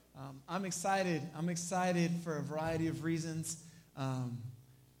I'm excited. I'm excited for a variety of reasons. I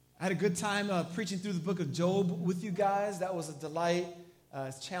had a good time preaching through the book of Job with you guys. That was a delight.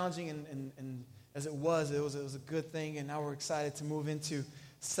 It's challenging, and as it was a good thing. And now we're excited to move into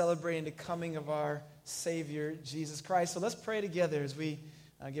celebrating the coming of our Savior, Jesus Christ. So let's pray together as we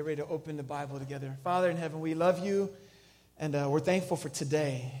get ready to open the Bible together. Father in heaven, we love you, and we're thankful for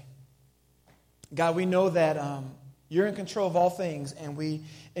today. God, we know that you're in control of all things, and we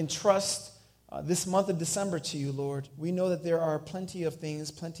entrust this month of December to you, Lord. We know that there are plenty of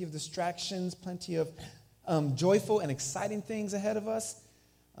things, plenty of distractions, plenty of joyful and exciting things ahead of us.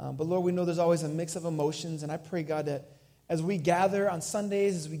 But Lord, we know there's always a mix of emotions, and I pray, God, that as we gather on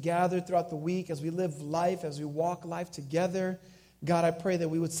Sundays, as we gather throughout the week, as we live life, as we walk life together, God, I pray that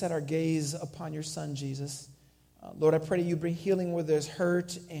we would set our gaze upon your Son, Jesus. Lord, I pray that you bring healing where there's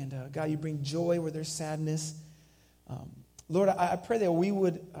hurt, and God, you bring joy where there's sadness. Lord, I pray that we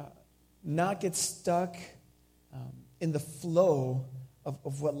would not get stuck in the flow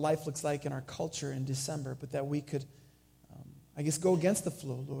of what life looks like in our culture in December, but that we could, go against the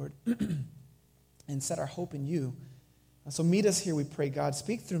flow, Lord, and set our hope in you. So meet us here, we pray, God.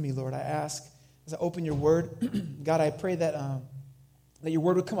 Speak through me, Lord, I ask. As I open your word, God, I pray that your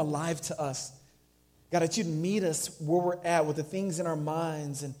word would come alive to us. God, that you'd meet us where we're at with the things in our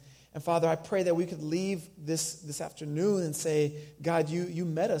minds. And Father, I pray that we could leave this afternoon and say, God, you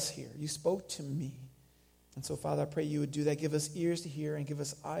met us here. You spoke to me. And so, Father, I pray you would do that. Give us ears to hear and give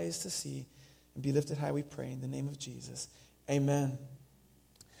us eyes to see. And be lifted high, we pray, in the name of Jesus. Amen.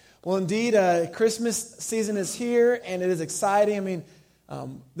 Well, indeed, Christmas season is here, and it is exciting. I mean,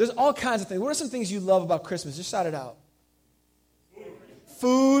 there's all kinds of things. What are some things you love about Christmas? Just shout it out.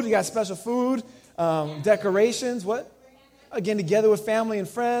 Food. You got special food. Decorations. What? Again, together with family and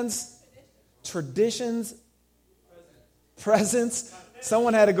friends. Traditions. Presents.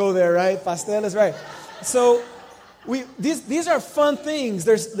 Someone had to go there, right? Pasteles, right. So these are fun things.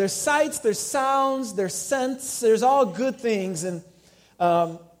 There's sights, there's sounds, there's scents. There's all good things. And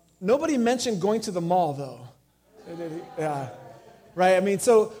nobody mentioned going to the mall, though. Yeah. Right? I mean,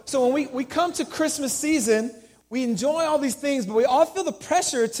 so when we come to Christmas season, we enjoy all these things, but we all feel the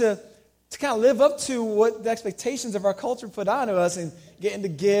pressure to kind of live up to what the expectations of our culture put onto us, and getting the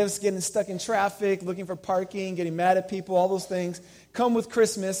gifts, getting stuck in traffic, looking for parking, getting mad at people, all those things come with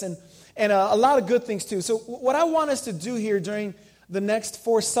Christmas, and a lot of good things too. So what I want us to do here during the next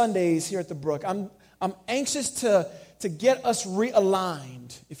 4 Sundays here at the Brook, I'm anxious to get us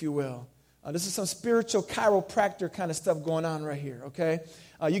realigned, if you will. This is some spiritual chiropractor kind of stuff going on right here, okay?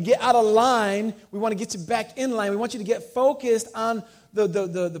 You get out of line, we want to get you back in line. We want you to get focused on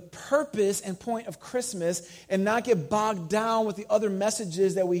the purpose and point of Christmas and not get bogged down with the other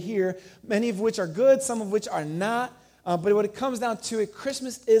messages that we hear, many of which are good, some of which are not. But when it comes down to it,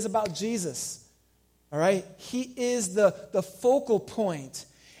 Christmas is about Jesus, all right? He is the focal point.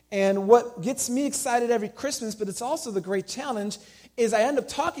 And what gets me excited every Christmas, but it's also the great challenge, is I end up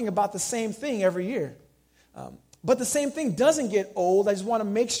talking about the same thing every year. But the same thing doesn't get old. I just want to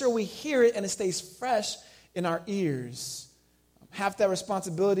make sure we hear it and it stays fresh in our ears. Half that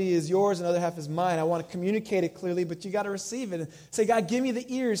responsibility is yours, and the other half is mine. I want to communicate it clearly, but you got to receive it. And say, God, give me the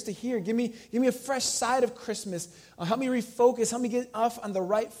ears to hear. Give me a fresh side of Christmas. Help me refocus. Help me get off on the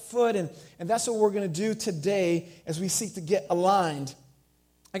right foot. And that's what we're going to do today as we seek to get aligned.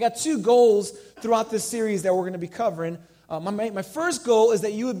 I got 2 goals throughout this series that we're going to be covering. My first goal is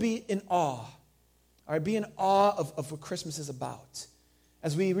that you would be in awe. All right, be in awe of what Christmas is about.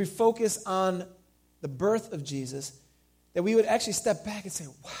 As we refocus on the birth of Jesus, that we would actually step back and say,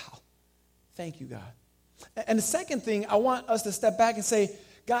 wow, thank you, God. And the second thing, I want us to step back and say,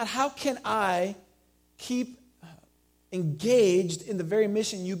 God, how can I keep engaged in the very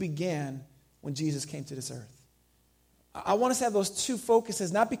mission you began when Jesus came to this earth? I want us to have those 2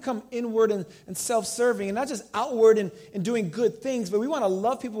 focuses, not become inward and self-serving, and not just outward and doing good things, but we want to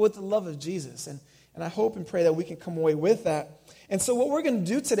love people with the love of Jesus. And I hope and pray that we can come away with that. And so what we're going to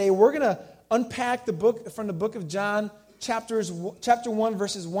do today, we're going to unpack the book from the book of John, chapter 1,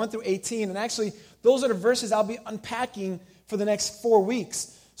 verses 1 through 18. And actually, those are the verses I'll be unpacking for the next 4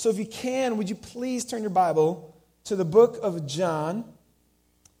 weeks. So if you can, would you please turn your Bible to the book of John.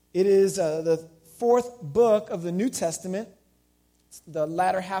 It is the 4th book of the New Testament. It's the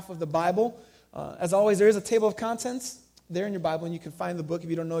latter half of the Bible. As always, there is a table of contents there in your Bible, and you can find the book if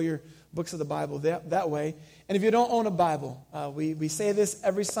you don't know your books of the Bible that way. And if you don't own a Bible, we say this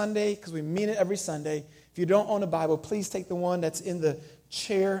every Sunday because we mean it every Sunday. If you don't own a Bible, please take the one that's in the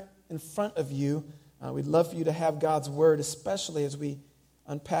chair in front of you. We'd love for you to have God's Word, especially as we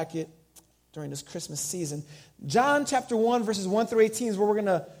unpack it during this Christmas season. John chapter 1, verses 1 through 18 is where we're going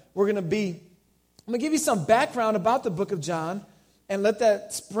to I'm gonna give you some background about the book of John and let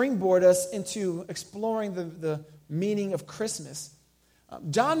that springboard us into exploring the meaning of Christmas.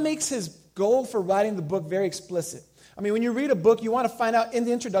 John makes his goal for writing the book very explicit. I mean, when you read a book, you want to find out in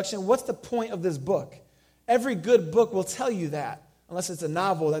the introduction, what's the point of this book? Every good book will tell you that, unless it's a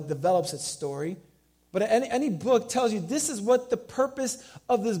novel that develops its story. But any book tells you this is what the purpose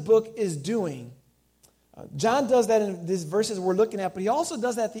of this book is doing. John does that in these verses we're looking at, but he also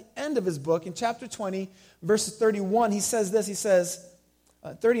does that at the end of his book. In chapter 20, verse 31, he says this,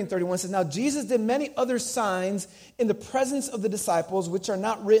 30 and 31 says, "Now Jesus did many other signs in the presence of the disciples, which are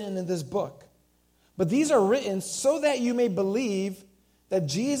not written in this book. But these are written so that you may believe that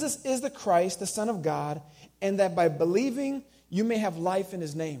Jesus is the Christ, the Son of God, and that by believing you may have life in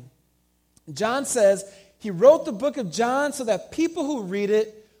his name." John says he wrote the book of John so that people who read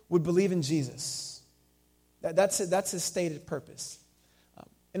it would believe in Jesus. That's his stated purpose.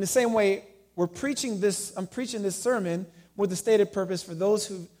 In the same way, I'm preaching this sermon with the stated purpose for those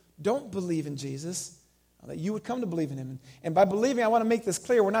who don't believe in Jesus, that you would come to believe in him. And by believing, I want to make this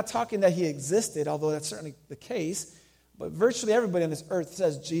clear. We're not talking that he existed, although that's certainly the case. But virtually everybody on this earth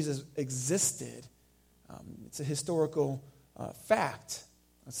says Jesus existed. It's a historical fact.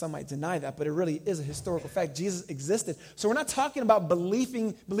 Some might deny that, but it really is a historical fact. Jesus existed. So we're not talking about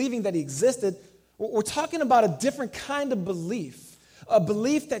believing that he existed. We're talking about a different kind of belief, a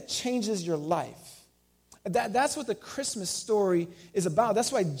belief that changes your life. That's what the Christmas story is about.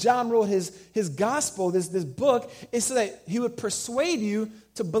 That's why John wrote his gospel, this book, is so that he would persuade you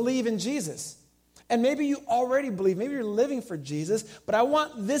to believe in Jesus. And maybe you already believe, maybe you're living for Jesus, but I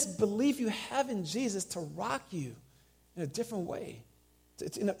want this belief you have in Jesus to rock you in a different way,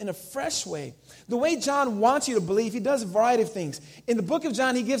 in a fresh way. The way John wants you to believe, he does a variety of things. In the book of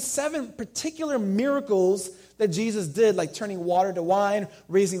John, he gives 7 particular miracles that Jesus did, like turning water to wine,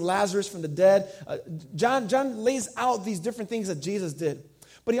 raising Lazarus from the dead. John lays out these different things that Jesus did.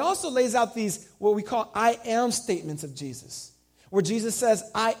 But he also lays out these, what we call I am statements of Jesus, where Jesus says,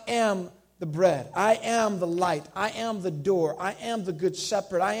 I am the bread, I am the light, I am the door, I am the good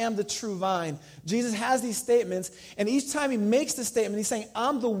shepherd, I am the true vine. Jesus has these statements, and each time he makes the statement, he's saying,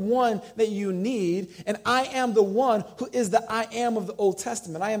 I'm the one that you need, and I am the one who is the I am of the Old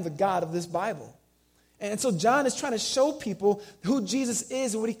Testament. I am the God of this Bible. And so John is trying to show people who Jesus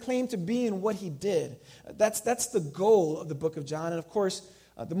is and what he claimed to be and what he did. That's the goal of the book of John. And of course,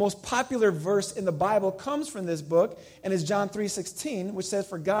 the most popular verse in the Bible comes from this book, and is John 3:16, which says,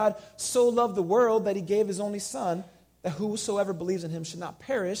 "For God so loved the world that he gave his only Son, that whosoever believes in him should not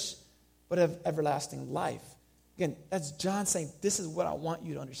perish, but have everlasting life." Again, that's John saying, this is what I want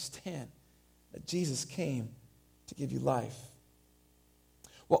you to understand, that Jesus came to give you life.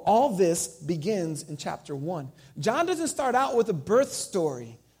 Well, all this begins in chapter 1. John doesn't start out with a birth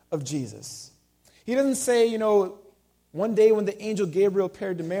story of Jesus. He doesn't say, one day when the angel Gabriel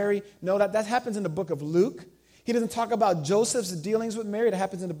appeared to Mary. No, that happens in the book of Luke. He doesn't talk about Joseph's dealings with Mary. That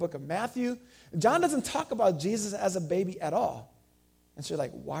happens in the book of Matthew. John doesn't talk about Jesus as a baby at all. And so you're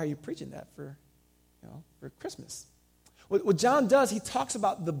like, why are you preaching that for Christmas? What John does, he talks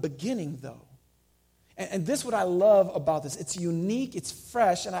about the beginning, though. And this is what I love about this. It's unique, it's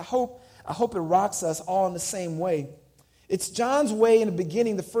fresh, and I hope it rocks us all in the same way. It's John's way in the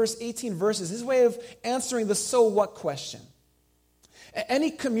beginning, the first 18 verses, his way of answering the so what question.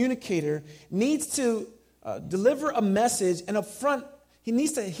 Any communicator needs to deliver a message, and up front, he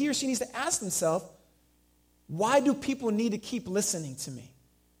or she needs to ask himself, why do people need to keep listening to me?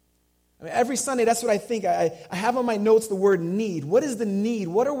 I mean, every Sunday, that's what I think. I have on my notes the word need. What is the need?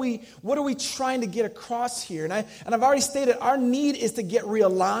 What are we trying to get across here? And I've already stated our need is to get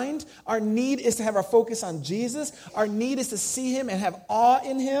realigned. Our need is to have our focus on Jesus. Our need is to see him and have awe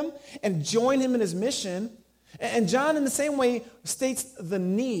in him and join him in his mission. And John, in the same way, states the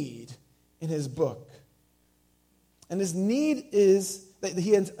need in his book. And his need is that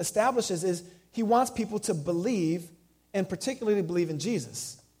he establishes is he wants people to believe, and particularly believe in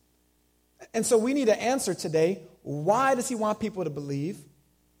Jesus. And so we need to answer today, why does he want people to believe?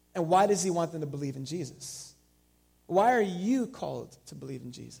 And why does he want them to believe in Jesus? Why are you called to believe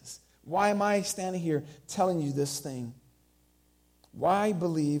in Jesus? Why am I standing here telling you this thing? Why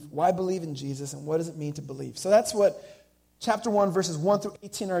believe in Jesus, and what does it mean to believe? So that's what chapter 1, verses 1 through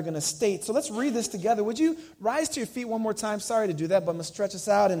 18 are going to state. So let's read this together. Would you rise to your feet one more time? Sorry to do that, but I'm going to stretch us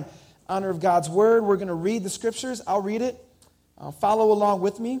out in honor of God's word. We're going to read the scriptures. I'll read it. Follow along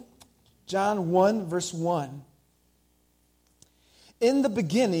with me. John 1, verse 1. In the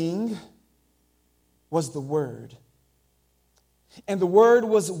beginning was the Word, and the Word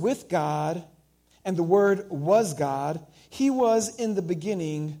was with God, and the Word was God. He was in the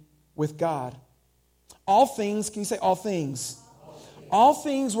beginning with God. All things, can you say all things? All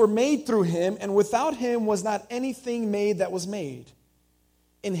things were made through him, and without him was not anything made that was made.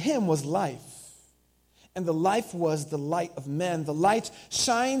 In him was life, and the life was the light of men. The light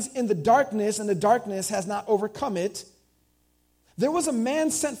shines in the darkness, and the darkness has not overcome it. There was a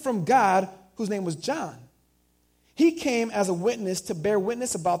man sent from God whose name was John. He came as a witness to bear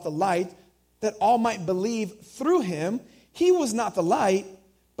witness about the light, that all might believe through him. He was not the light,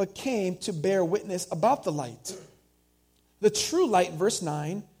 but came to bear witness about the light. The true light, verse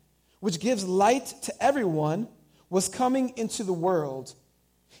 9, which gives light to everyone, was coming into the world.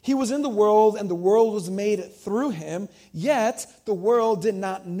 He was in the world, and the world was made through him, yet the world did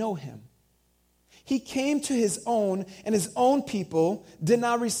not know him. He came to his own, and his own people did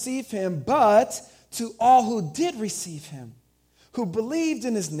not receive him, but to all who did receive him, who believed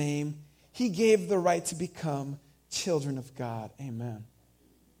in his name, he gave the right to become children of God. Amen.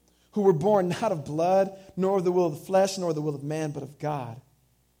 Who were born not of blood, nor of the will of the flesh, nor the will of man, but of God.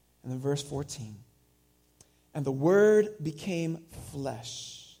 And then verse 14. And the Word became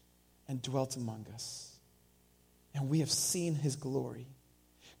flesh and dwelt among us. And we have seen his glory.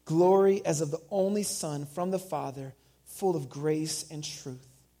 Glory as of the only Son from the Father, full of grace and truth.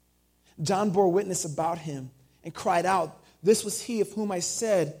 John bore witness about him and cried out, "This was he of whom I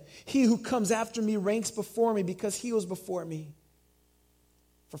said, he who comes after me ranks before me, because he was before me."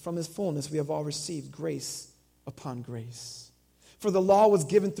 For from his fullness we have all received grace upon grace. For the law was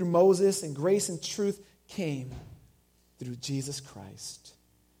given through Moses, and grace and truth came through Jesus Christ.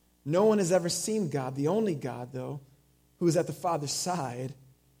 No one has ever seen God, the only God, though, who is at the Father's side.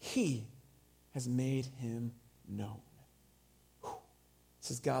 He has made him known. Whew.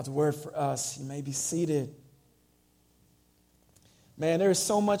 This is God's word for us. You may be seated. Man, there is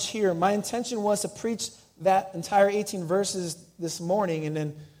so much here. My intention was to preach that entire 18 verses this morning, and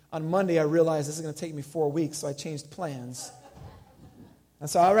then on Monday I realized this is going to take me 4 weeks, so I changed plans. And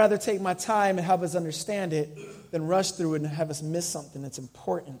so I'd rather take my time and help us understand it than rush through it and have us miss something that's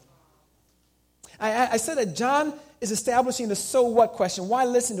important. I said that John is establishing the so what question. Why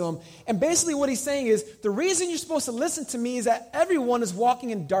listen to him? And basically what he's saying is, the reason you're supposed to listen to me is that everyone is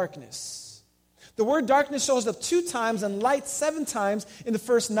walking in darkness. The word darkness shows up 2 times and light 7 times in the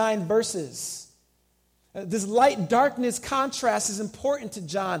first 9 verses. This light-darkness contrast is important to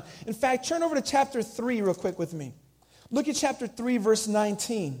John. In fact, turn over to chapter 3 real quick with me. Look at chapter 3, verse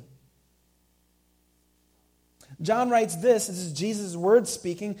 19. John writes this is Jesus' words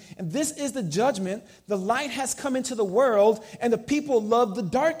speaking, "And this is the judgment. The light has come into the world, and the people love the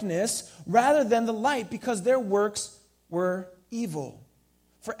darkness rather than the light, because their works were evil.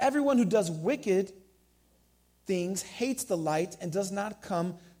 For everyone who does wicked things hates the light and does not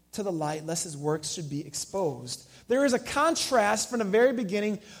come to the light, lest his works should be exposed." There is a contrast from the very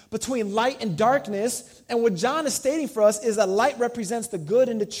beginning between light and darkness, and what John is stating for us is that light represents the good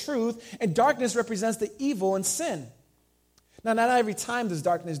and the truth, and darkness represents the evil and sin. Now, not every time does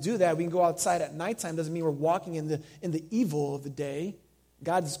darkness do that. We can go outside at nighttime. Doesn't mean we're walking in the evil of the day.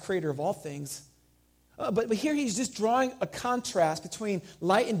 God is the creator of all things. But here he's just drawing a contrast between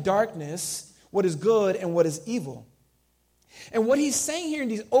light and darkness, what is good and what is evil. And what he's saying here in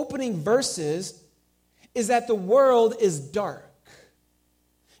these opening verses is that the world is dark.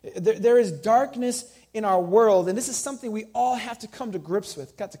 There is darkness in our world, and this is something we all have to come to grips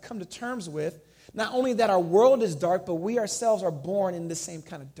with, got to come to terms with. Not only that our world is dark, but we ourselves are born in the same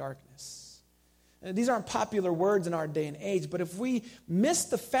kind of darkness. And these aren't popular words in our day and age, but if we miss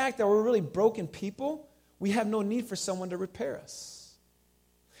the fact that we're really broken people, we have no need for someone to repair us.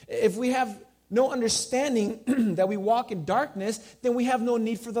 If we have no understanding that we walk in darkness, then we have no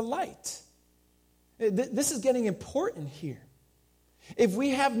need for the light. This is getting important here. If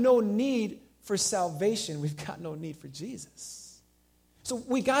we have no need for salvation, we've got no need for Jesus. So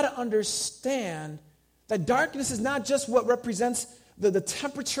we got to understand that darkness is not just what represents the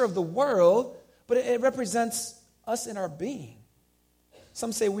temperature of the world, but it represents us in our being.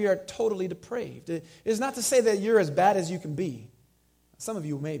 Some say we are totally depraved. It is not to say that you're as bad as you can be. Some of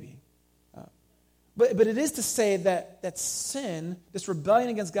you may be. But it is to say that sin, this rebellion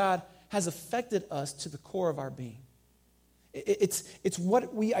against God, has affected us to the core of our being. It's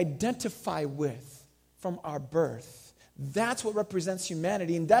what we identify with from our birth. That's what represents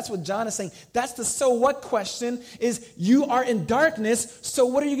humanity, and that's what John is saying. That's the so what question, is you are in darkness, so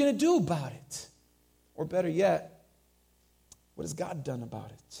what are you going to do about it? Or better yet, what has God done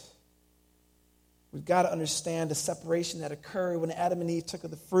about it? We've got to understand the separation that occurred when Adam and Eve took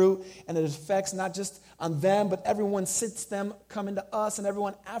of the fruit, and it affects not just on them, but everyone since them coming to us and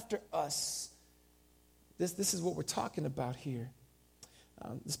everyone after us. this is what we're talking about here.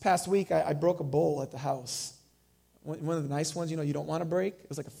 This past week, I broke a bowl at the house. One of the nice ones, you don't want to break. It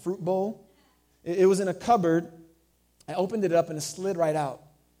was like a fruit bowl. It was in a cupboard. I opened it up and it slid right out.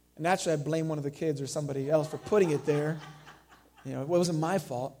 And naturally, I blame one of the kids or somebody else for putting it there. It wasn't my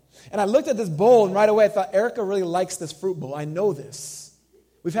fault. And I looked at this bowl, and right away I thought, Erica really likes this fruit bowl. I know this.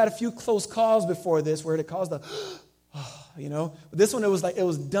 We've had a few close calls before this where it caused the, But this one, it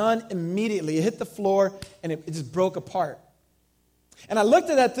was done immediately. It hit the floor, and it just broke apart. And I looked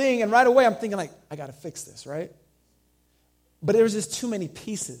at that thing, and right away I'm thinking, I got to fix this, right? But there was just too many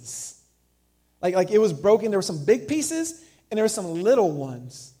pieces. Like it was broken. There were some big pieces, and there were some little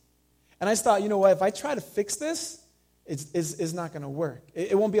ones. And I just thought, what? If I try to fix this, it's not going to work.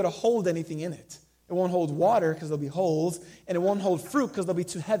 It won't be able to hold anything in it. It won't hold water because there'll be holes, and it won't hold fruit because they'll be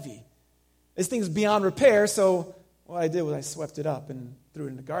too heavy. This thing's beyond repair, so what I did was I swept it up and threw it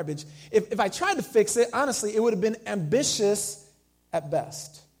in the garbage. If I tried to fix it, honestly, it would have been ambitious at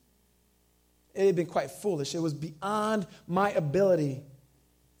best. It had been quite foolish. It was beyond my ability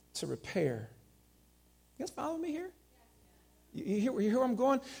to repair. You guys follow me here? You hear where I'm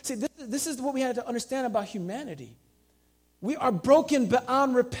going? See, this is what we had to understand about humanity. We are broken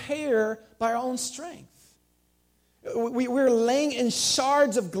beyond repair by our own strength. We're laying in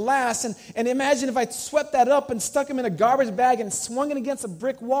shards of glass, and imagine if I swept that up and stuck them in a garbage bag and swung it against a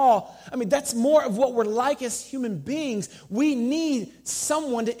brick wall. That's more of what we're like as human beings. We need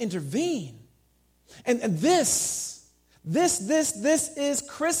someone to intervene. And this is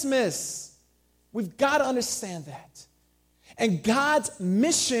Christmas. We've got to understand that. And God's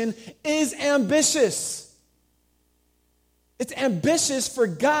mission is ambitious. It's ambitious for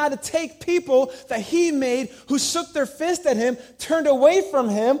God to take people that he made who shook their fist at him, turned away from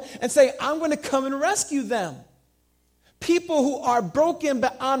him, and say, I'm going to come and rescue them. People who are broken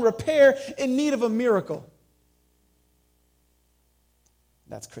beyond repair in need of a miracle.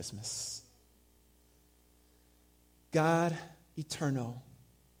 That's Christmas. God, eternal,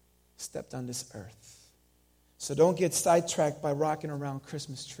 stepped on this earth. So don't get sidetracked by rocking around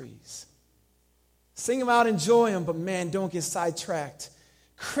Christmas trees. Sing them out, enjoy them, but man, don't get sidetracked.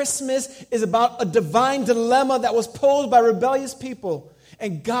 Christmas is about a divine dilemma that was posed by rebellious people,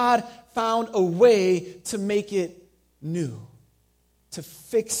 and God found a way to make it new, to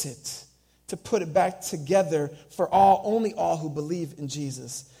fix it, to put it back together for only all who believe in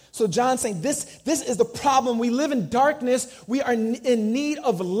Jesus. So John's saying this is the problem. We live in darkness. We are in need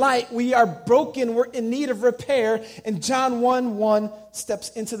of light. We are broken. We're in need of repair. And John 1:1 steps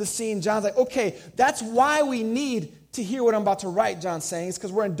into the scene. John's like, okay, that's why we need to hear what I'm about to write, John's saying. It's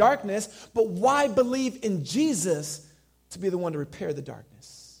because we're in darkness. But why believe in Jesus to be the one to repair the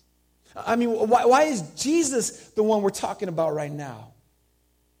darkness? Why is Jesus the one we're talking about right now?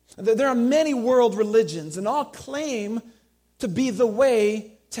 There are many world religions, and all claim to be the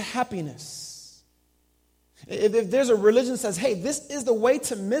way to happiness. If there's a religion that says, hey, this is the way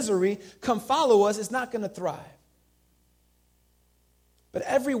to misery, come follow us, it's not going to thrive. But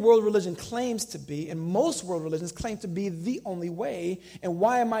every world religion claims to be, and most world religions claim to be the only way. And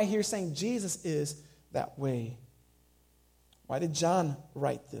why am I here saying Jesus is that way? Why did John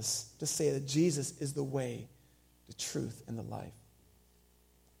write this? To say that Jesus is the way, the truth, and the life.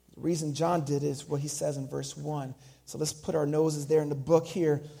 The reason John did is what he says in verse 1. So let's put our noses there in the book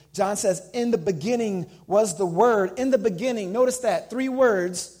here. John says, in the beginning was the Word. In the beginning, notice that, 3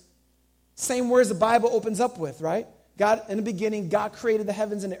 words, same words the Bible opens up with, right? God, in the beginning, God created the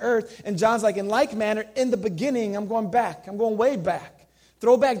heavens and the earth. And John's like, in like manner, in the beginning, I'm going back. I'm going way back.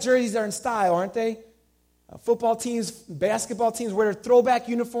 Throwback jerseys are in style, aren't they? Football teams, basketball teams wear their throwback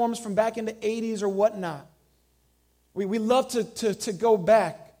uniforms from back in the 80s or whatnot. We love to go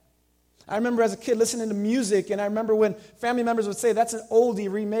back. I remember as a kid listening to music, and I remember when family members would say, that's an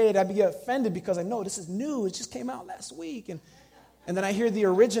oldie remade, I'd be offended because I know this is new. It just came out last week. And then I hear the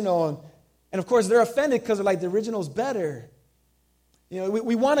original, and of course they're offended because they're like, the original's better.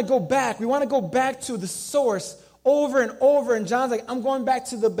 We want to go back. We want to go back to the source over and over. And John's like, I'm going back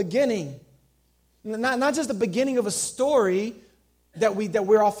to the beginning. Not just the beginning of a story that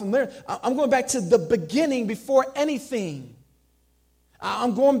we're all familiar. I'm going back to the beginning before anything.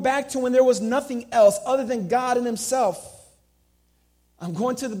 I'm going back to when there was nothing else other than God and himself. I'm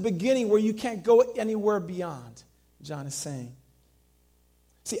going to the beginning where you can't go anywhere beyond, John is saying.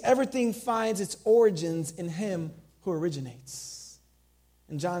 See, everything finds its origins in him who originates.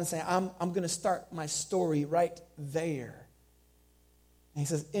 And John is saying, I'm going to start my story right there. And he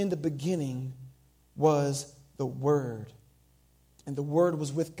says, in the beginning was the Word. And the Word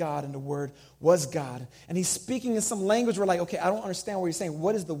was with God, and the Word was God. And he's speaking in some language where like, okay, I don't understand what you're saying.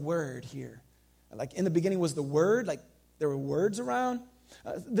 What is the Word here? Like in the beginning was the Word, like there were words around.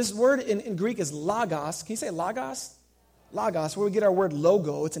 This word in Greek is logos. Can you say logos? Logos, where we get our word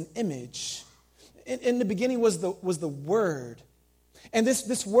logo. It's an image. In the beginning was the Word. And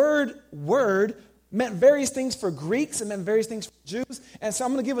this word meant various things for Greeks. It meant various things for Jews. And so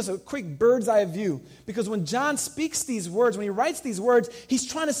I'm going to give us a quick bird's eye view. Because when John speaks these words, when he writes these words, he's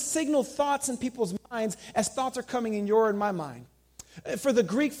trying to signal thoughts in people's minds as thoughts are coming in your and my mind. For the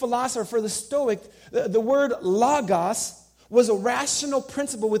Greek philosopher, for the Stoic, the word logos was a rational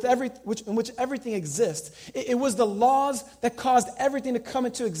principle in which everything exists. It was the laws that caused everything to come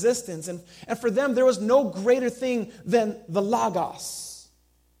into existence. And for them, there was no greater thing than the logos.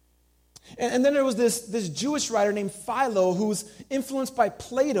 And then there was this Jewish writer named Philo who was influenced by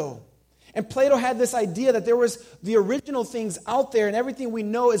Plato. And Plato had this idea that there was the original things out there and everything we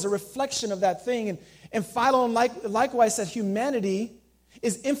know is a reflection of that thing. And Philo likewise said humanity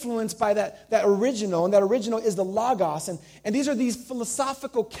is influenced by that original, and that original is the logos. And these are these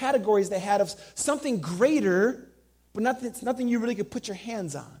philosophical categories they had of something greater, but nothing you really could put your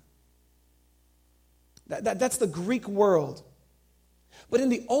hands on. That's the Greek world. But in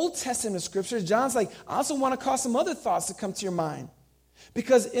the Old Testament scriptures, John's like, I also want to cause some other thoughts to come to your mind.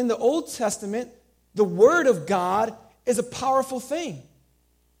 Because in the Old Testament, the Word of God is a powerful thing.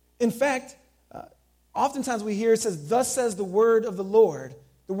 In fact, oftentimes we hear it says, thus says the word of the Lord.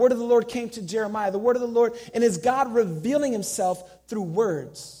 The word of the Lord came to Jeremiah. The word of the Lord, and is God revealing himself through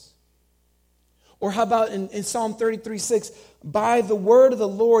words. Or how about in Psalm 33:6, by the word of the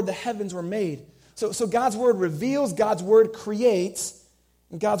Lord the heavens were made. So God's word reveals, God's word creates,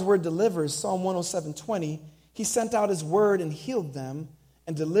 and God's word delivers. Psalm 107:20, he sent out his word and healed them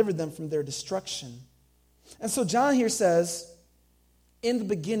and delivered them from their destruction. And so John here says, in the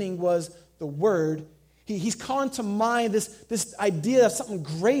beginning was the word. He's calling to mind this idea of something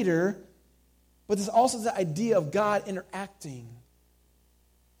greater, but there's also the idea of God interacting.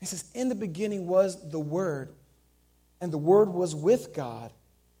 He says, in the beginning was the Word, and the Word was with God,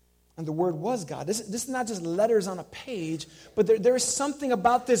 and the Word was God. This is not just letters on a page, but there is something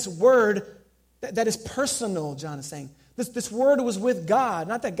about this Word that is personal, John is saying. This Word was with God.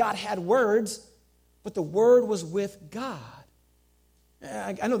 Not that God had words, but the Word was with God.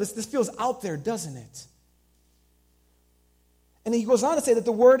 I know this feels out there, doesn't it? And then he goes on to say that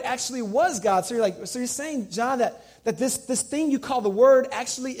the Word actually was God. So you're saying, John, that this thing you call the Word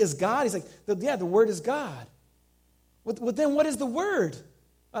actually is God? He's like, yeah, the Word is God. Well, then what is the Word?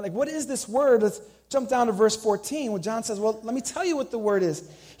 Like, what is this Word? Let's jump down to verse 14, where John says, well, let me tell you what the Word is.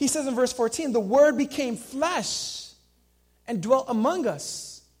 He says in verse 14, the Word became flesh and dwelt among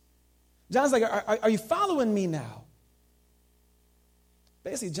us. John's like, are you following me now?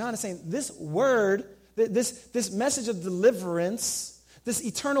 Basically, John is saying, this Word, this message of deliverance, this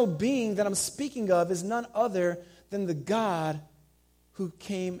eternal being that I'm speaking of is none other than the God who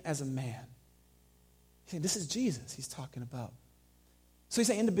came as a man. This is Jesus he's talking about. So he's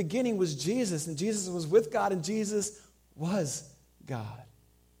saying in the beginning was Jesus, and Jesus was with God, and Jesus was God.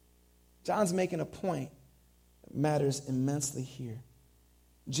 John's making a point that matters immensely here.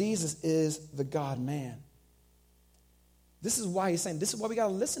 Jesus is the God-man. This is why he's saying, this is why we got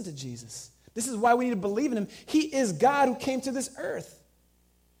to listen to Jesus. This is why we need to believe in him. He is God who came to this earth.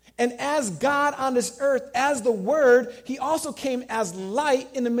 And as God on this earth, as the Word, he also came as light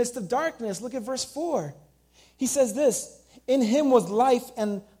in the midst of darkness. Look at verse 4. He says this, in him was life,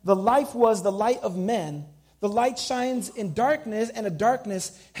 and the life was the light of men. The light shines in darkness, and the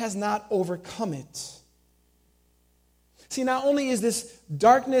darkness has not overcome it. See, not only is this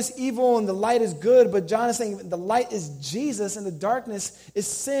darkness evil and the light is good, but John is saying the light is Jesus and the darkness is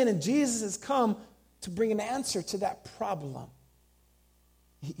sin, and Jesus has come to bring an answer to that problem.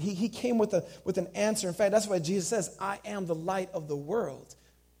 He came with an answer. In fact, that's why Jesus says, I am the light of the world.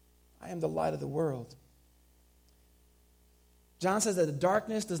 I am the light of the world. John says that the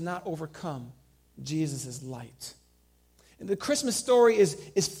darkness does not overcome Jesus' light. And the Christmas story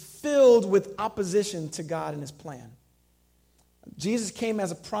is filled with opposition to God and his plan. Jesus came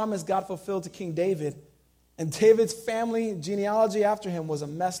as a promise God fulfilled to King David, and David's family genealogy after him was a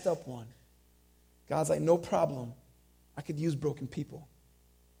messed up one. God's like, no problem. I could use broken people.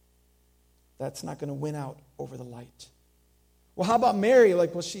 That's not going to win out over the light. Well, how about Mary?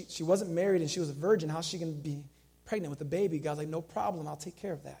 Like, well, she wasn't married and she was a virgin. How's she going to be pregnant with a baby? God's like, no problem. I'll take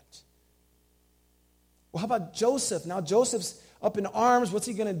care of that. Well, how about Joseph? Now Joseph's up in arms. What's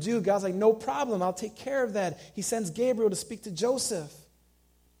he going to do? God's like, no problem. I'll take care of that. He sends Gabriel to speak to Joseph.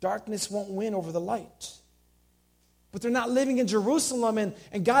 Darkness won't win over the light. But they're not living in Jerusalem,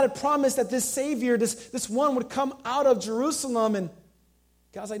 and God had promised that this Savior, this one would come out of Jerusalem, and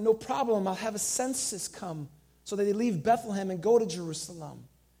God's like, no problem. I'll have a census come so that they leave Bethlehem and go to Jerusalem.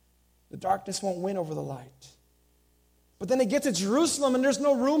 The darkness won't win over the light. But then they get to Jerusalem and there's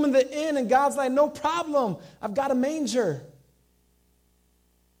no room in the inn, and God's like, no problem. I've got a manger.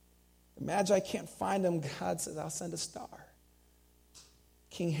 The Magi can't find him. God says, I'll send a star.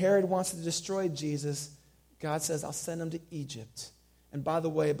 King Herod wants to destroy Jesus. God says, I'll send him to Egypt. And by the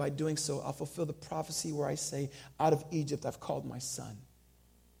way, by doing so, I'll fulfill the prophecy where I say, out of Egypt I've called my son.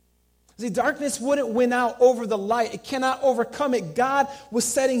 See, darkness wouldn't win out over the light. It cannot overcome it. God was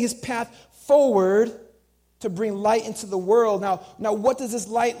setting his path forward to bring light into the world. Now, what does this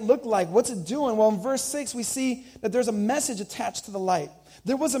light look like? What's it doing? Well, in verse 6, we see that there's a message attached to the light.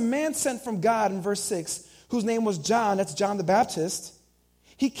 There was a man sent from God, in verse 6, whose name was John. That's John the Baptist.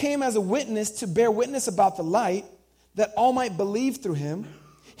 He came as a witness to bear witness about the light, that all might believe through him.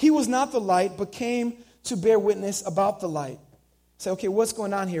 He was not the light, but came to bear witness about the light. Say, okay, what's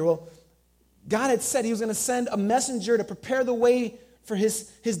going on here? Well, God had said he was going to send a messenger to prepare the way for his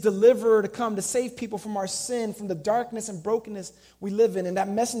deliverer to come to save people from our sin, from the darkness and brokenness we live in. And that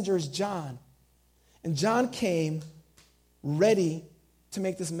messenger is John. And John came ready to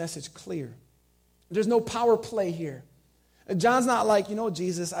make this message clear. There's no power play here. And John's not like,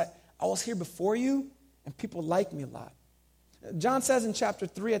 Jesus, I was here before you, and people like me a lot. John says in chapter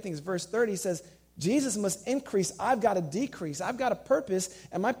 3, I think it's verse 30, he says, Jesus must increase, I've got to decrease. I've got a purpose,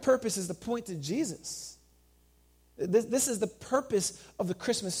 and my purpose is to point to Jesus. This is the purpose of the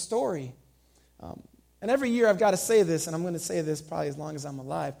Christmas story. And every year I've got to say this, and I'm going to say this probably as long as I'm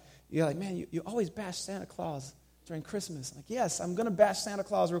alive. You're like, man, you always bash Santa Claus during Christmas. I'm like, yes, I'm going to bash Santa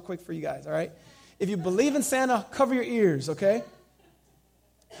Claus real quick for you guys, all right? If you believe in Santa, cover your ears, okay?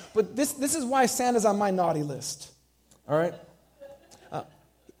 But this is why Santa's on my naughty list, all right?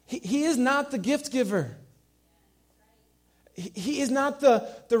 He is not the gift giver. He is not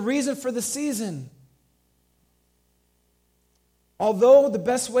the reason for the season. Although the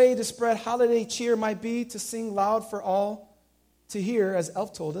best way to spread holiday cheer might be to sing loud for all to hear, as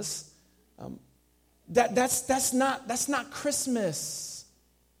Elf told us, that's not Christmas.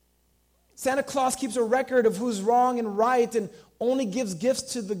 Santa Claus keeps a record of who's wrong and right and only gives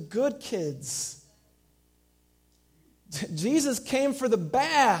gifts to the good kids. Jesus came for the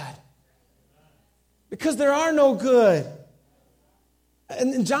bad because there are no good.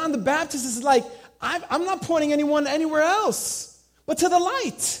 And John the Baptist is like, I'm not pointing anyone anywhere else but to the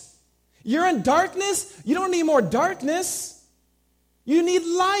light. You're in darkness. You don't need more darkness. You need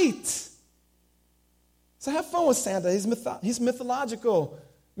light. So have fun with Santa. He's mythological.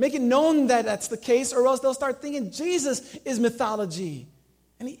 Make it known that that's the case, or else they'll start thinking Jesus is mythology.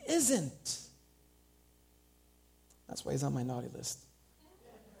 And he isn't. That's why he's on my naughty list.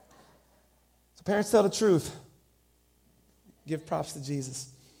 So parents, tell the truth. Give props to Jesus.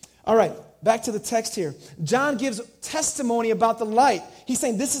 All right, back to the text here. John gives testimony about the light. He's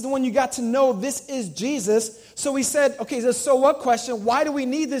saying, this is the one you got to know. This is Jesus. So we said, okay, the so what question. Why do we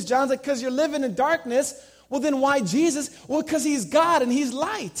need this? John's like, because you're living in darkness. Well, then why Jesus? Well, because he's God and he's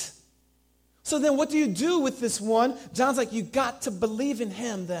light. So then what do you do with this one? John's like, you got to believe in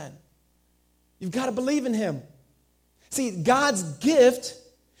him then. You've got to believe in him. See, God's gift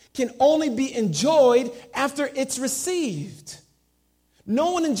can only be enjoyed after it's received.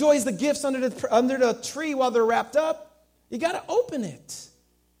 No one enjoys the gifts under the tree while they're wrapped up. You got to open it.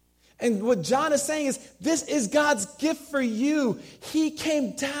 And what John is saying is, this is God's gift for you. He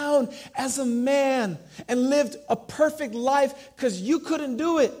came down as a man and lived a perfect life because you couldn't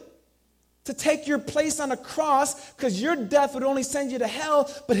do it. To take your place on a cross because your death would only send you to hell,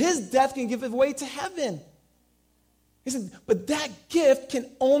 but his death can give it way to heaven. He said, but that gift can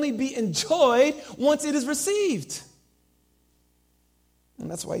only be enjoyed once it is received.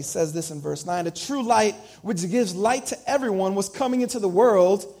 And that's why he says this in verse 9. The true light, which gives light to everyone, was coming into the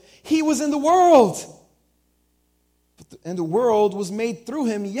world. He was in the world. And the world was made through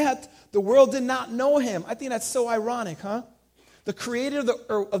him, yet the world did not know him. I think that's so ironic, huh? The creator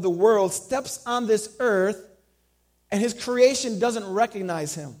of the world steps on this earth, and his creation doesn't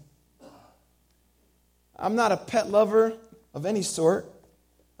recognize him. I'm not a pet lover of any sort,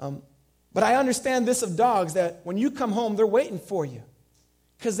 but I understand this of dogs, that when you come home, they're waiting for you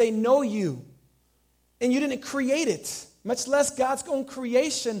because they know you, and you didn't create it, much less God's own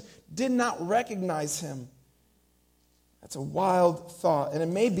creation did not recognize him. That's a wild thought, and it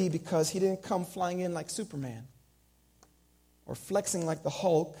may be because he didn't come flying in like Superman or flexing like the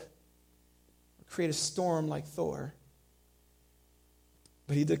Hulk or create a storm like Thor,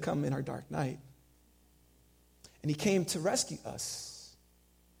 but he did come in our dark night. And he came to rescue us.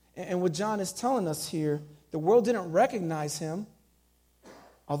 And what John is telling us here, the world didn't recognize him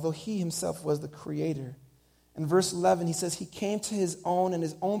although he himself was the creator. In verse 11, he says, he came to his own, and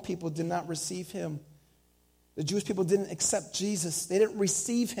his own people did not receive him. The Jewish people didn't accept Jesus. They didn't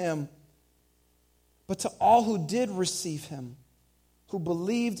receive him. But to all who did receive him, who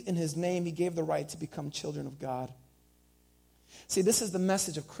believed in his name, he gave the right to become children of God. See, this is the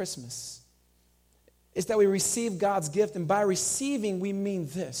message of Christmas. It's that we receive God's gift, and by receiving, we mean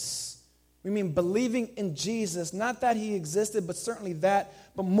this. We mean believing in Jesus, not that he existed, but certainly that,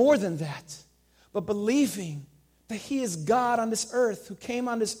 but more than that. But believing that he is God on this earth, who came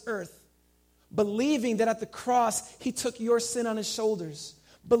on this earth. Believing that at the cross, he took your sin on his shoulders.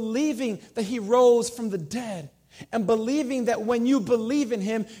 Believing that he rose from the dead. And believing that when you believe in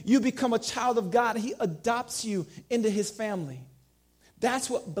him, you become a child of God. He adopts you into his family. That's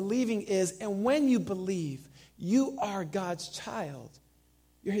what believing is. And when you believe, you are God's child.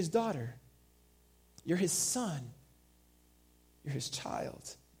 You're his daughter. You're his son. You're his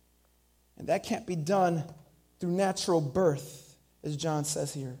child. And that can't be done through natural birth, as John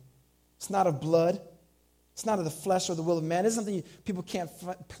says here. It's not of blood. It's not of the flesh or the will of man. It's something people can't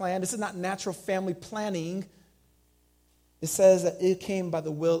plan. This is not natural family planning. It says that it came by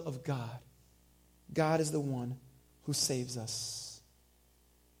the will of God. God is the one who saves us.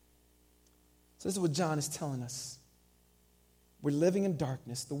 So this is what John is telling us. We're living in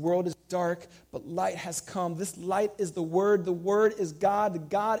darkness. The world is dark, but light has come. This light is the Word. The Word is God. The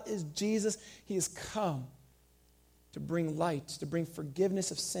God is Jesus. He has come to bring light, to bring forgiveness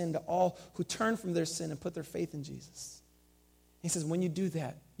of sin to all who turn from their sin and put their faith in Jesus. He says, when you do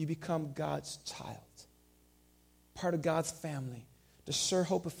that, you become God's child, part of God's family, the sure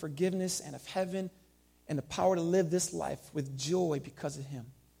hope of forgiveness and of heaven and the power to live this life with joy because of him.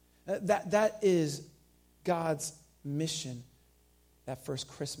 That is God's mission that first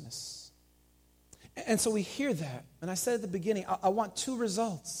Christmas. And so we hear that. And I said at the beginning, I want two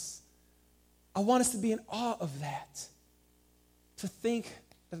results. I want us to be in awe of that. To think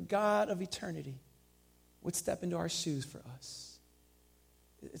that God of eternity would step into our shoes for us.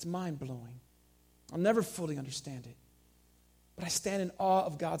 It's mind-blowing. I'll never fully understand it. But I stand in awe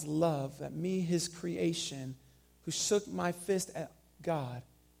of God's love, that me, his creation, who shook my fist at God,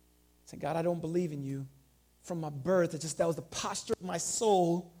 saying, God, I don't believe in you. From my birth, that was the posture of my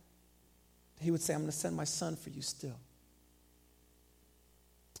soul. He would say, I'm going to send my son for you still.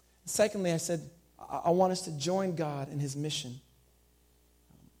 Secondly, I said, I want us to join God in his mission.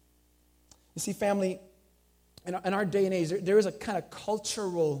 You see, family, in our day and age, there is a kind of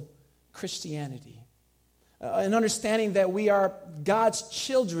cultural Christianity. An understanding that we are God's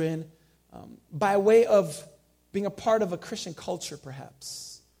children by way of being a part of a Christian culture, perhaps.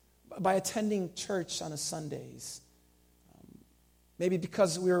 By attending church on a Sundays. Maybe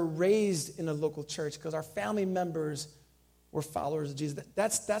because we were raised in a local church, because our family members were followers of Jesus.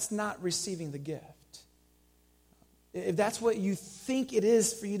 That's not receiving the gift. If that's what you think it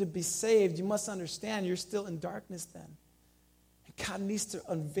is for you to be saved, you must understand you're still in darkness then. And God needs to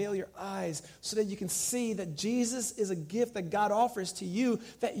unveil your eyes so that you can see that Jesus is a gift that God offers to you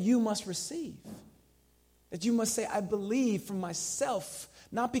that you must receive. That you must say, I believe for myself.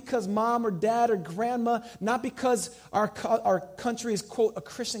 Not because mom or dad or grandma, not because our country is, quote, a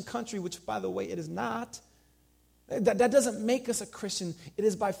Christian country, which, by the way, it is not. That doesn't make us a Christian. It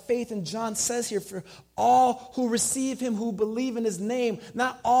is by faith. And John says here, for all who receive him, who believe in his name,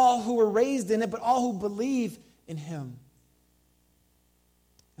 not all who were raised in it, but all who believe in him.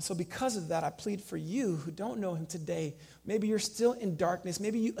 And so because of that, I plead for you who don't know him today. Maybe you're still in darkness.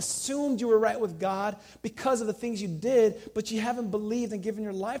 Maybe you assumed you were right with God because of the things you did, but you haven't believed and given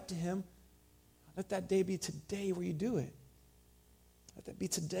your life to him. Let that day be today where you do it. Let that be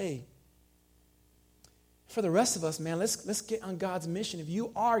today. For the rest of us, man, let's get on God's mission. If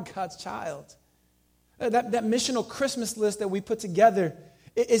you are God's child, that missional Christmas list that we put together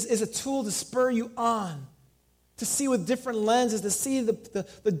is a tool to spur you on, to see with different lenses, to see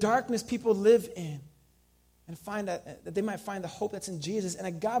the darkness people live in, and find that they might find the hope that's in Jesus, and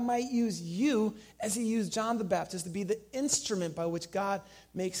that God might use you as he used John the Baptist to be the instrument by which God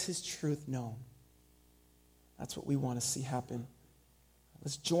makes his truth known. That's what we want to see happen.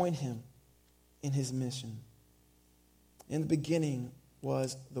 Let's join him in his mission. In the beginning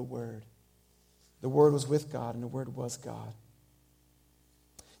was the Word. The Word was with God, and the Word was God.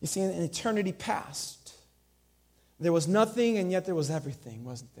 You see, in eternity past, there was nothing, and yet there was everything,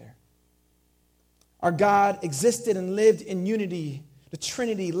 wasn't there? Our God existed and lived in unity, the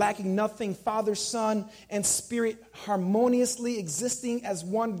Trinity, lacking nothing, Father, Son, and Spirit, harmoniously existing as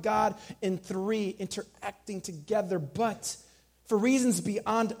one God in three, interacting together. But For reasons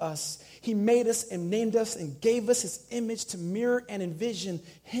beyond us, he made us and named us and gave us his image to mirror and envision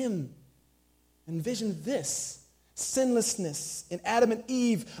him. Envision this, sinlessness in Adam and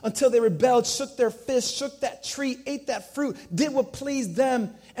Eve until they rebelled, shook their fists, shook that tree, ate that fruit, did what pleased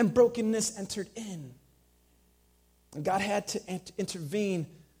them, and brokenness entered in. And God had to intervene,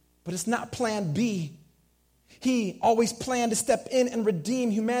 but it's not plan B. He always planned to step in and redeem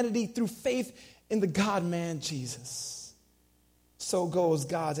humanity through faith in the God-man Jesus. So goes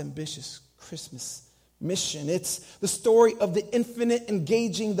God's ambitious Christmas mission. It's the story of the infinite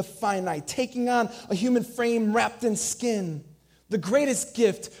engaging the finite, taking on a human frame wrapped in skin. The greatest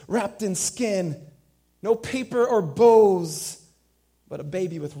gift wrapped in skin. No paper or bows, but a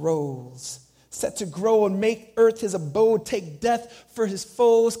baby with rolls. Set to grow and make earth his abode, take death for his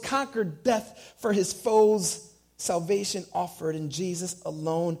foes, conquer death for his foes. Salvation offered in Jesus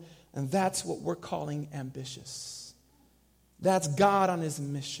alone, and that's what we're calling ambitious. That's God on his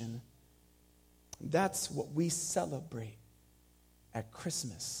mission. That's what we celebrate at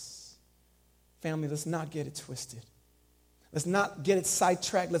Christmas. Family, let's not get it twisted. Let's not get it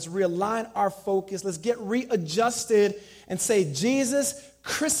sidetracked. Let's realign our focus. Let's get readjusted and say, Jesus,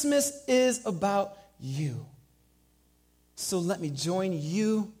 Christmas is about you. So let me join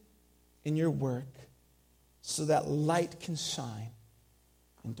you in your work so that light can shine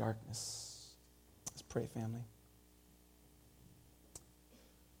in darkness. Let's pray, family.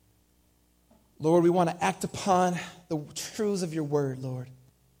 Lord, we want to act upon the truths of your word, Lord.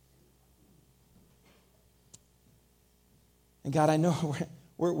 And God, I know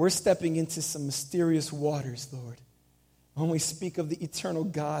we're stepping into some mysterious waters, Lord, when we speak of the eternal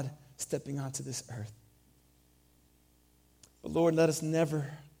God stepping onto this earth. But Lord, let us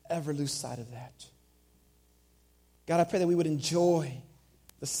never, ever lose sight of that. God, I pray that we would enjoy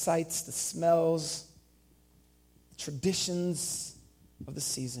the sights, the smells, the traditions of the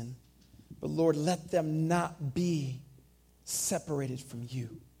season. But Lord, let them not be separated from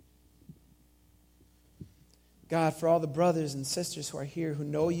you. God, for all the brothers and sisters who are here who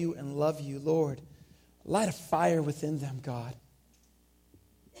know you and love you, Lord, light a fire within them, God,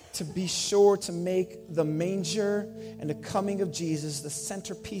 to be sure to make the manger and the coming of Jesus the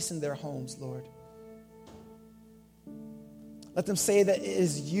centerpiece in their homes, Lord. Let them say that it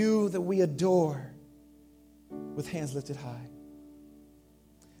is you that we adore with hands lifted high.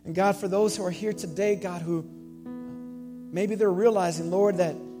 And God, for those who are here today, God, who maybe they're realizing, Lord,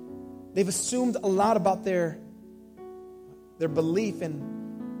 that they've assumed a lot about their belief,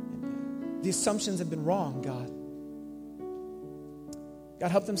 and the assumptions have been wrong, God.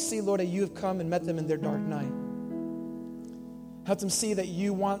 God, help them see, Lord, that you have come and met them in their dark night. Help them see that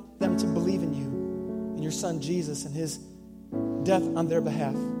you want them to believe in you, in your Son Jesus, and his death on their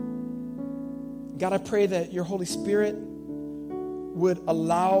behalf. God, I pray that your Holy Spirit would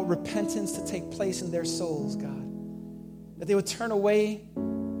allow repentance to take place in their souls, God. That they would turn away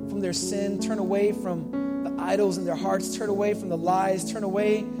from their sin, turn away from the idols in their hearts, turn away from the lies, turn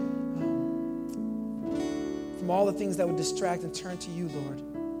away from all the things that would distract and turn to you, Lord.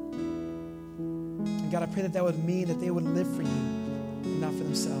 And God, I pray that that would mean that they would live for you and not for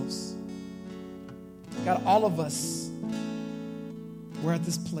themselves. God, all of us, we're at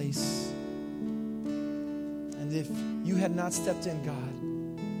this place. And if you had not stepped in, God,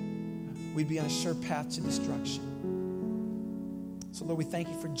 we'd be on a sure path to destruction. So, Lord, we thank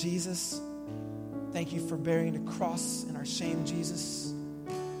you for Jesus. Thank you for bearing the cross in our shame, Jesus.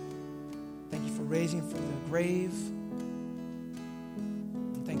 Thank you for raising from the grave.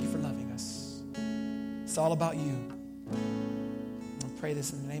 And thank you for loving us. It's all about you. I pray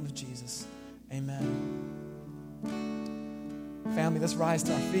this in the name of Jesus. Amen. Family, let's rise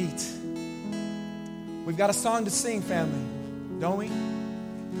to our feet. We've got a song to sing, family, don't we?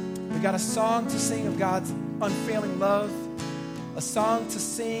 We've got a song to sing of God's unfailing love, a song to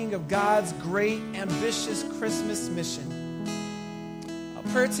sing of God's great, ambitious Christmas mission.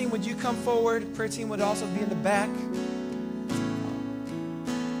 Prayer team, would you come forward? Prayer team would also be in the back.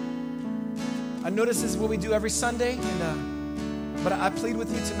 I know this is what we do every Sunday, but I plead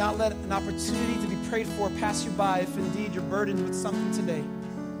with you to not let an opportunity to be prayed for pass you by if indeed you're burdened with something today.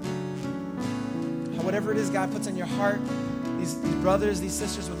 Whatever it is God puts in your heart, these brothers, these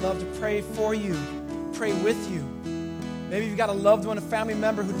sisters would love to pray for you, pray with you. Maybe you've got a loved one, a family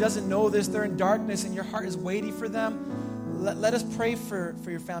member who doesn't know this, they're in darkness and your heart is weighty for them. Let us pray for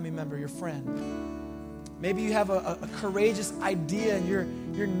your family member, your friend. Maybe you have a courageous idea and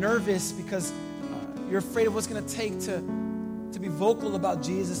you're nervous because you're afraid of what's going to take to be vocal about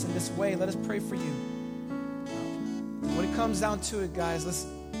Jesus in this way. Let us pray for you. When it comes down to it, guys, let's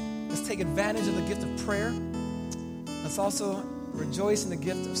take advantage of the gift of prayer. Let's also rejoice in the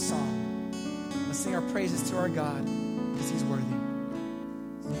gift of song. Let's sing our praises to our God because he's worthy.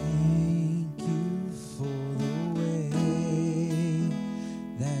 Thank you for the way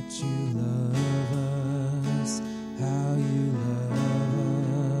that you love us, how you love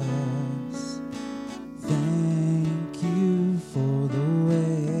us. Thank you for the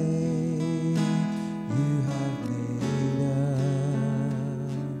way you have made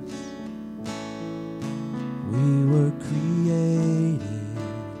us. We were created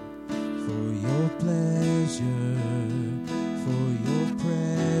for your pleasure, for your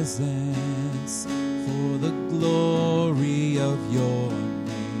presence, for the glory of your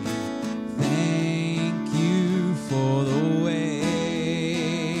name. Thank you for the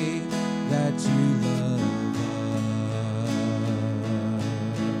way that you love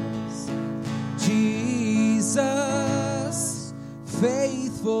us. Jesus,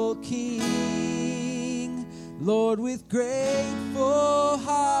 faithful King, Lord, with grateful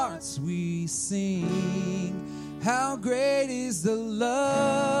hearts we sing. How great is the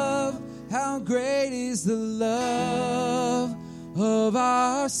love, how great is the love of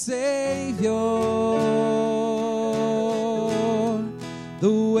our Savior.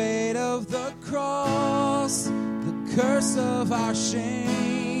 The weight of the cross, the curse of our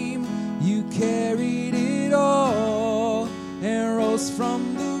shame, you carried it all and rose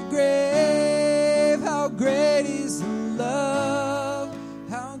from the grave. How great is the love,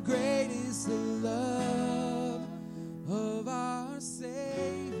 how great is the love of our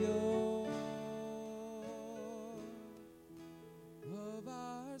Savior, of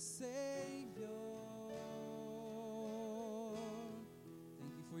our Savior.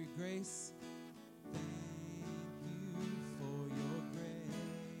 Thank you for your grace.